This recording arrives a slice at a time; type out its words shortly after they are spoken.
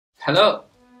Hello,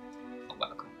 and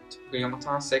welcome to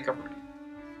Yamata Recovery,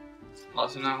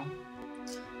 also known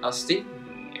as the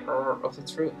Mirror of the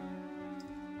Truth.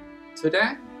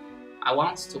 Today, I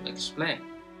want to explain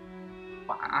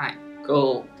why I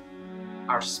call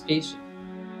our species,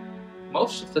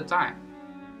 most of the time,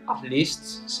 at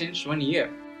least since 1 year,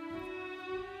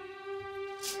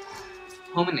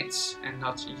 hominids and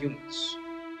not humans,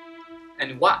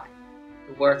 and why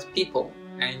the word people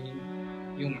and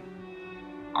human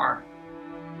are,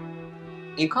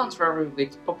 in contrary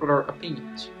with popular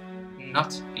opinions,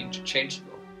 not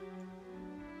interchangeable.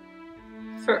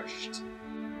 First,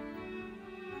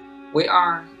 we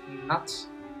are not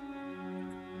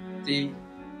the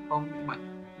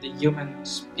human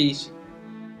species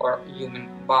or human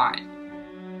being,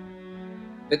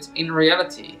 but in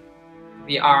reality,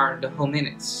 we are the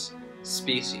hominids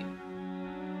species.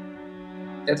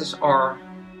 That is our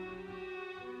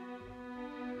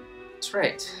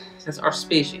trait, that's our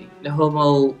species, the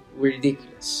Homo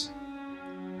ridiculus.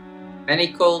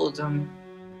 Many call them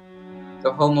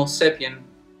the Homo sapien,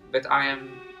 but I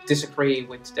disagree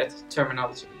with that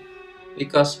terminology,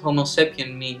 because Homo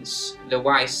sapien means the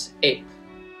wise ape,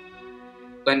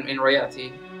 when in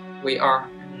reality we are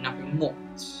nothing more.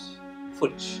 It's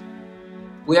foolish.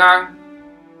 We are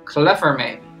clever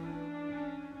maybe,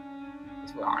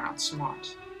 but we are not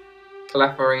smart.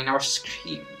 Clever in our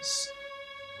schemes,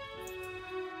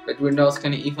 but we're not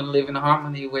going to even live in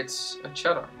harmony with each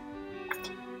other.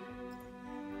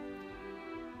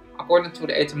 According to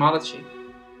the etymology,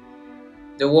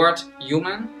 the word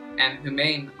human and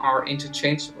humane are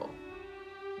interchangeable.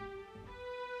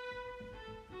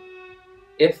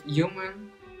 If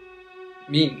human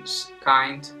means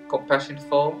kind, compassionate,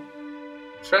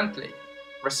 friendly,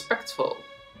 respectful,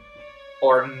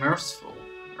 or merciful,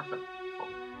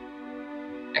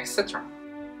 etc.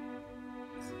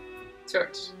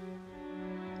 Third,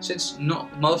 since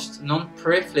most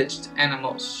non-privileged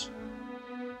animals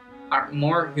are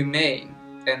more humane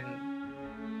than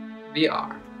we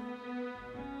are,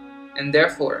 and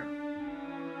therefore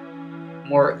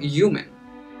more human,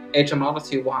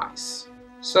 etymology-wise.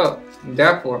 So,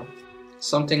 therefore,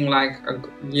 something like a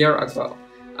year ago,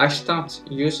 I stopped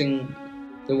using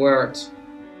the word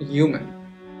human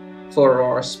for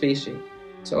our species.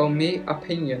 So, in my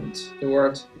opinion, the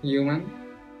word human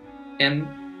and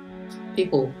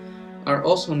people are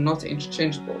also not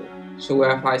interchangeable, so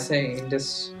as I say in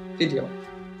this video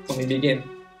when we begin.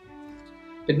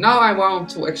 But now I want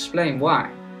to explain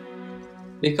why.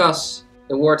 Because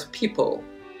the word people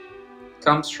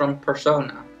comes from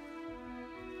persona.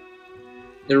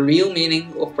 The real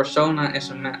meaning of persona is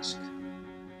a mask,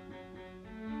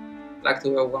 like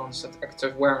the ones that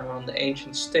actors wear on the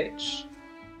ancient stage.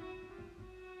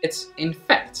 It in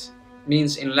fact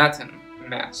means in Latin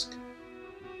mask.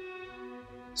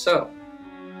 So,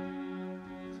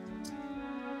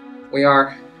 we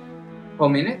are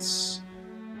hominids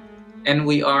and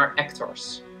we are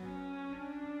actors.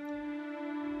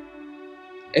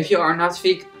 If you are not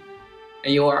vegan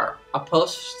and you are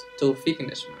opposed to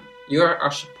veganism, you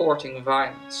are supporting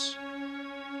violence,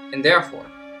 and therefore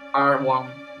are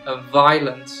a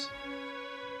violent,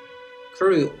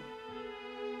 cruel,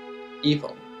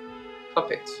 evil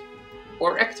puppet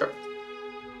or actor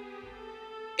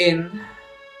in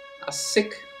a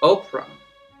sick opera,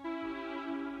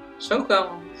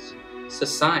 so-called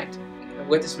society,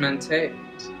 which is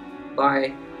maintained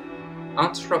by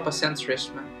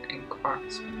anthropocentrism and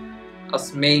Christ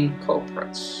as main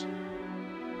culprits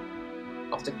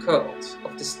of the cult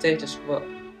of the status quo.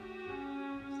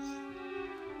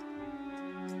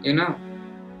 You know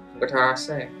what I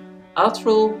say.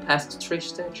 Outro passed 3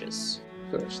 stages.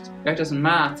 First, it is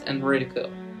mad and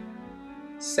ridicule.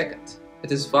 Second,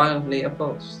 it is violently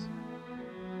opposed.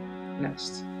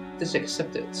 Next, it is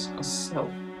accepted as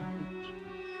self-image.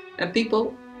 And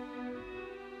people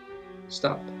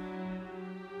stop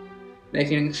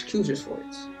making excuses for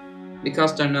it,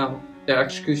 because they know their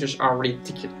excuses are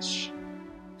ridiculous,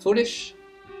 foolish,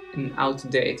 and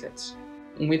outdated.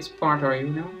 In which part are you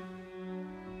now?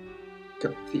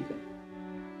 Go vegan.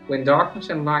 When darkness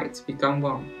and light become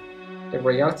one, the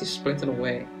reality split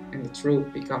away and the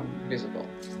truth becomes visible.